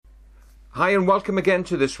Hi and welcome again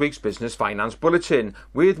to this week's Business Finance Bulletin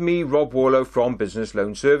with me, Rob Warlow from Business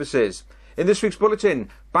Loan Services. In this week's bulletin,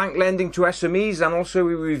 bank lending to SMEs and also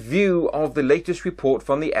a review of the latest report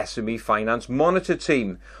from the SME Finance Monitor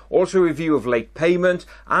team. Also a review of late payment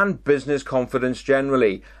and business confidence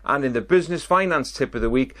generally. And in the business finance tip of the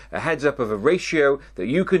week, a heads up of a ratio that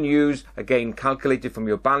you can use, again calculated from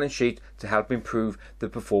your balance sheet, to help improve the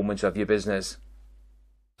performance of your business.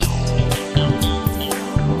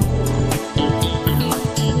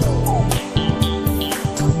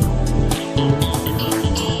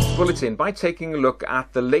 Bulletin by taking a look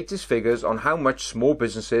at the latest figures on how much small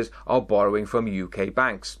businesses are borrowing from UK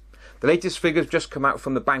banks. The latest figures just come out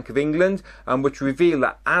from the Bank of England, which reveal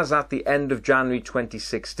that as at the end of January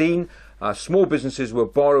 2016, small businesses were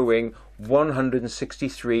borrowing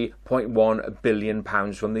 £163.1 billion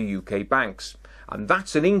from the UK banks. And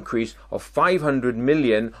that's an increase of 500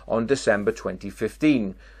 million on December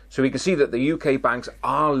 2015. So we can see that the UK banks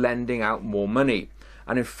are lending out more money.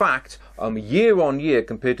 And in fact, year on year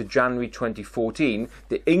compared to January 2014,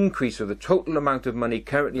 the increase of the total amount of money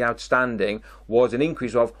currently outstanding was an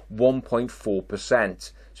increase of 1.4%.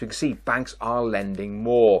 So you can see banks are lending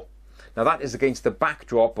more. Now that is against the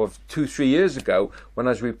backdrop of 2-3 years ago when I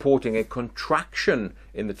was reporting a contraction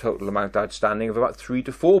in the total amount outstanding of about 3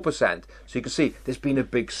 to 4%. So you can see there's been a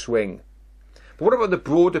big swing. But what about the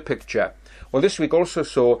broader picture? Well, this week also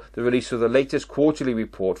saw the release of the latest quarterly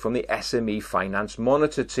report from the SME Finance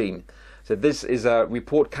Monitor team. So this is a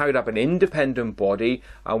report carried out by an independent body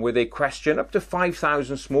where they question up to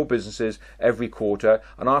 5,000 small businesses every quarter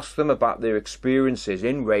and ask them about their experiences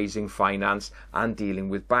in raising finance and dealing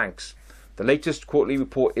with banks. The latest quarterly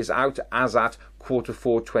report is out as at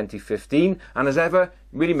Q4 2015 and as ever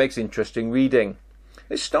really makes interesting reading.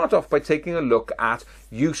 Let's start off by taking a look at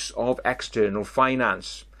use of external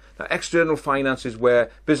finance. Now, external finance is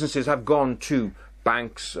where businesses have gone to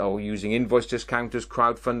banks or using invoice discounters,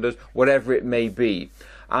 crowdfunders, whatever it may be.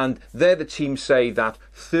 And there the team say that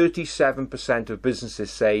 37% of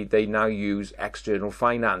businesses say they now use external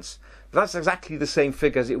finance. That's exactly the same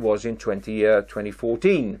figure as it was in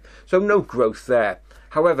 2014. So no growth there.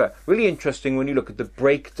 However, really interesting when you look at the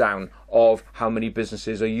breakdown of how many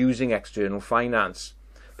businesses are using external finance.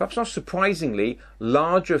 Perhaps not surprisingly,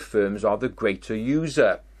 larger firms are the greater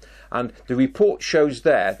user. And the report shows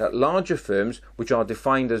there that larger firms, which are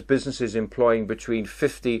defined as businesses employing between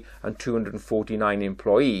 50 and 249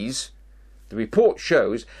 employees, the report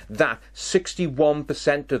shows that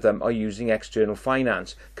 61% of them are using external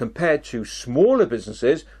finance, compared to smaller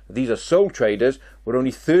businesses, these are sole traders, where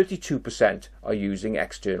only 32% are using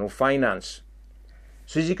external finance.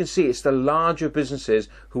 So as you can see, it's the larger businesses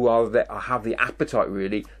who have the appetite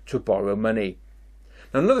really to borrow money.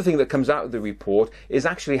 Now, another thing that comes out of the report is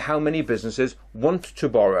actually how many businesses want to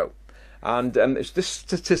borrow. And this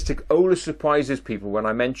statistic always surprises people when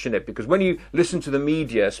I mention it, because when you listen to the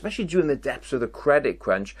media, especially during the depths of the credit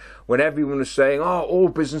crunch, when everyone is saying, oh, all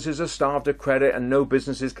businesses are starved of credit and no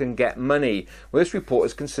businesses can get money. Well, this report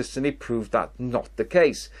has consistently proved that not the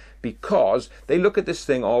case, because they look at this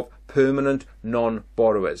thing of permanent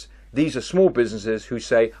non-borrowers. These are small businesses who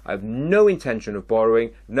say, I have no intention of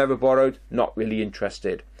borrowing, never borrowed, not really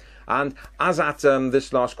interested. And as at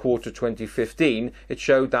this last quarter 2015, it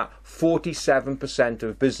showed that 47%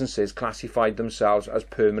 of businesses classified themselves as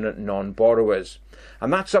permanent non-borrowers.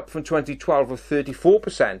 And that's up from 2012 of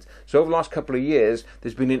 34%. So over the last couple of years,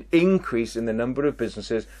 there's been an increase in the number of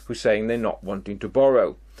businesses who are saying they're not wanting to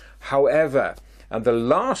borrow. However, and the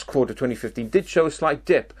last quarter 2015 did show a slight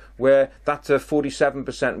dip where that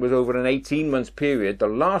 47% was over an 18-month period. The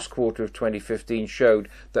last quarter of 2015 showed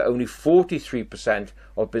that only 43%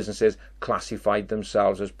 of businesses classified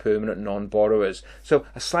themselves as permanent non-borrowers. So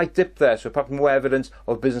a slight dip there. So perhaps more evidence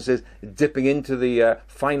of businesses dipping into the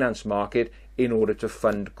finance market in order to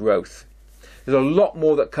fund growth. There's a lot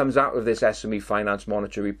more that comes out of this SME Finance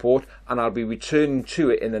Monitor report, and I'll be returning to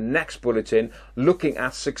it in the next bulletin, looking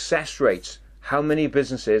at success rates. How many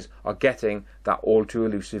businesses are getting that all too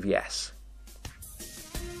elusive yes?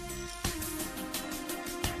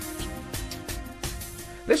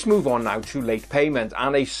 Let's move on now to late payment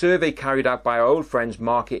and a survey carried out by our old friends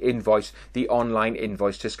Market Invoice, the online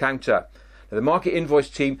invoice discounter. Now, the Market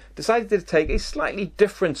Invoice team decided to take a slightly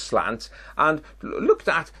different slant and looked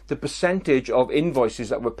at the percentage of invoices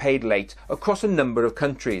that were paid late across a number of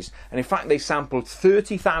countries. And in fact, they sampled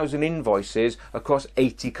 30,000 invoices across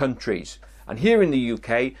 80 countries. And here in the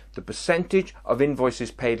UK, the percentage of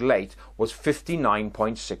invoices paid late was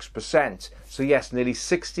 59.6%. So yes, nearly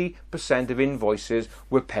 60% of invoices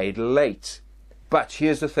were paid late. But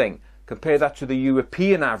here's the thing, compare that to the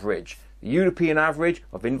European average. The European average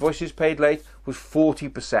of invoices paid late was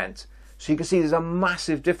 40%. So you can see there's a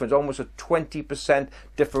massive difference, almost a 20%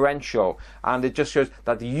 differential. And it just shows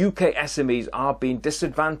that the UK SMEs are being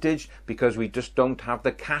disadvantaged because we just don't have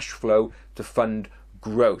the cash flow to fund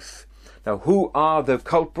growth. Now, who are the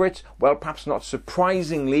culprits? Well, perhaps not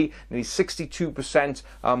surprisingly, nearly 62%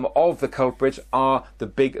 of the culprits are the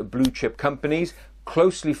big blue chip companies,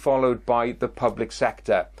 closely followed by the public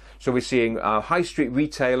sector. So we're seeing high street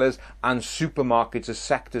retailers and supermarkets as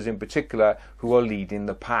sectors in particular who are leading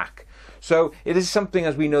the pack. So it is something,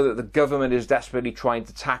 as we know, that the government is desperately trying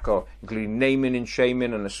to tackle, including naming and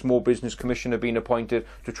shaming, and a small business commissioner being appointed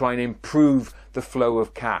to try and improve the flow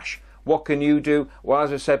of cash. What can you do? Well,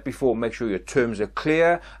 as I said before, make sure your terms are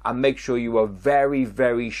clear and make sure you are very,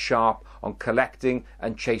 very sharp on collecting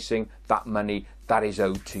and chasing that money that is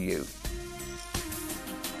owed to you.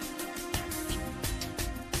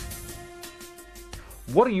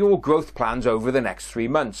 What are your growth plans over the next 3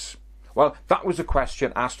 months? Well, that was a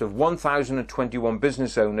question asked of 1,021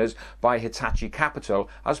 business owners by Hitachi Capital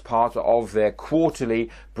as part of their quarterly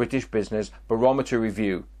British Business Barometer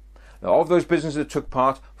review. Now, of those businesses that took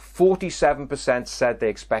part, 47% said they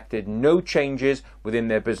expected no changes within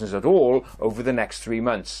their business at all over the next 3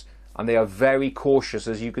 months. And they are very cautious,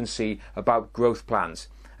 as you can see, about growth plans.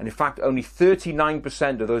 And in fact, only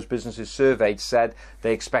 39% of those businesses surveyed said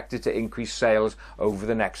they expected to increase sales over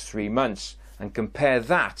the next 3 months. And compare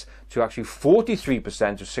that to actually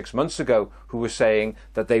 43% of 6 months ago who were saying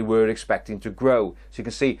that they were expecting to grow. So you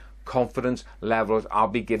can see confidence levels are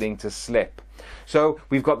beginning to slip. So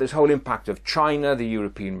we've got this whole impact of China, the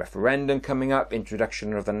European referendum coming up,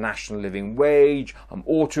 introduction of the national living wage,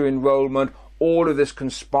 auto enrollment, all of this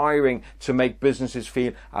conspiring to make businesses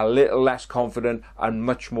feel a little less confident and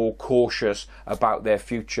much more cautious about their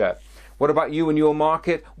future. What about you and your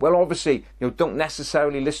market? Well, obviously, don't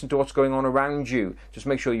necessarily listen to what's going on around you. Just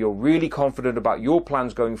make sure you're really confident about your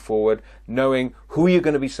plans going forward, knowing who you're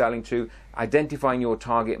going to be selling to, identifying your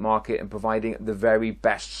target market and providing the very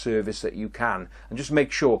best service that you can. And just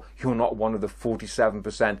make sure you're not one of the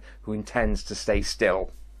 47% who intends to stay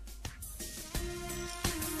still.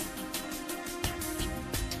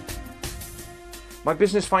 My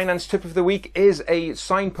business finance tip of the week is a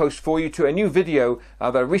signpost for you to a new video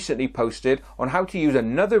that I recently posted on how to use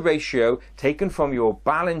another ratio taken from your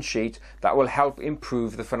balance sheet that will help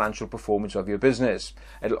improve the financial performance of your business.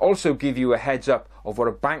 It'll also give you a heads up of what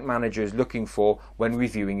a bank manager is looking for when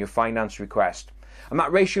reviewing your finance request. And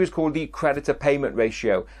that ratio is called the creditor payment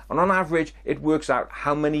ratio. And on average, it works out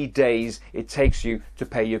how many days it takes you to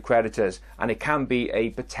pay your creditors. And it can be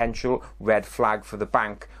a potential red flag for the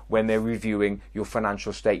bank when they're reviewing your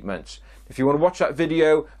financial statements. If you want to watch that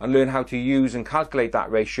video and learn how to use and calculate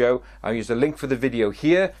that ratio, I'll use the link for the video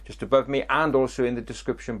here, just above me, and also in the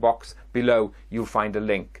description box below, you'll find a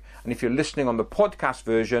link. And if you're listening on the podcast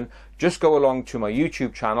version, just go along to my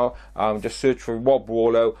YouTube channel, just search for Rob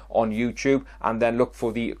Warlow on YouTube and then look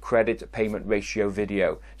for the credit payment ratio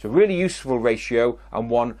video. It's a really useful ratio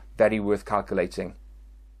and one very worth calculating.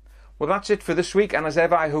 Well, that's it for this week, and as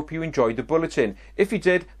ever, I hope you enjoyed the bulletin. If you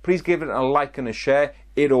did, please give it a like and a share.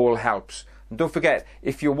 It all helps. And don't forget,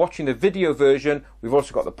 if you're watching the video version, we've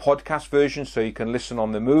also got the podcast version so you can listen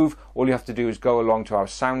on the move. All you have to do is go along to our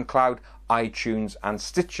SoundCloud, iTunes and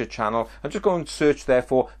Stitcher channel and just go and search there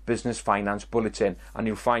for Business Finance Bulletin and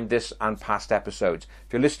you'll find this and past episodes.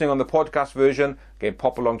 If you're listening on the podcast version, again,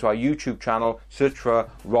 pop along to our YouTube channel, search for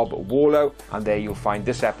Rob Warlow, and there you'll find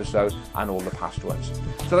this episode and all the past ones.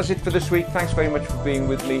 So that's it for this week. Thanks very much for being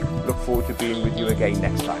with me. Look forward to being with you again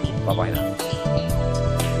next time. Bye bye now.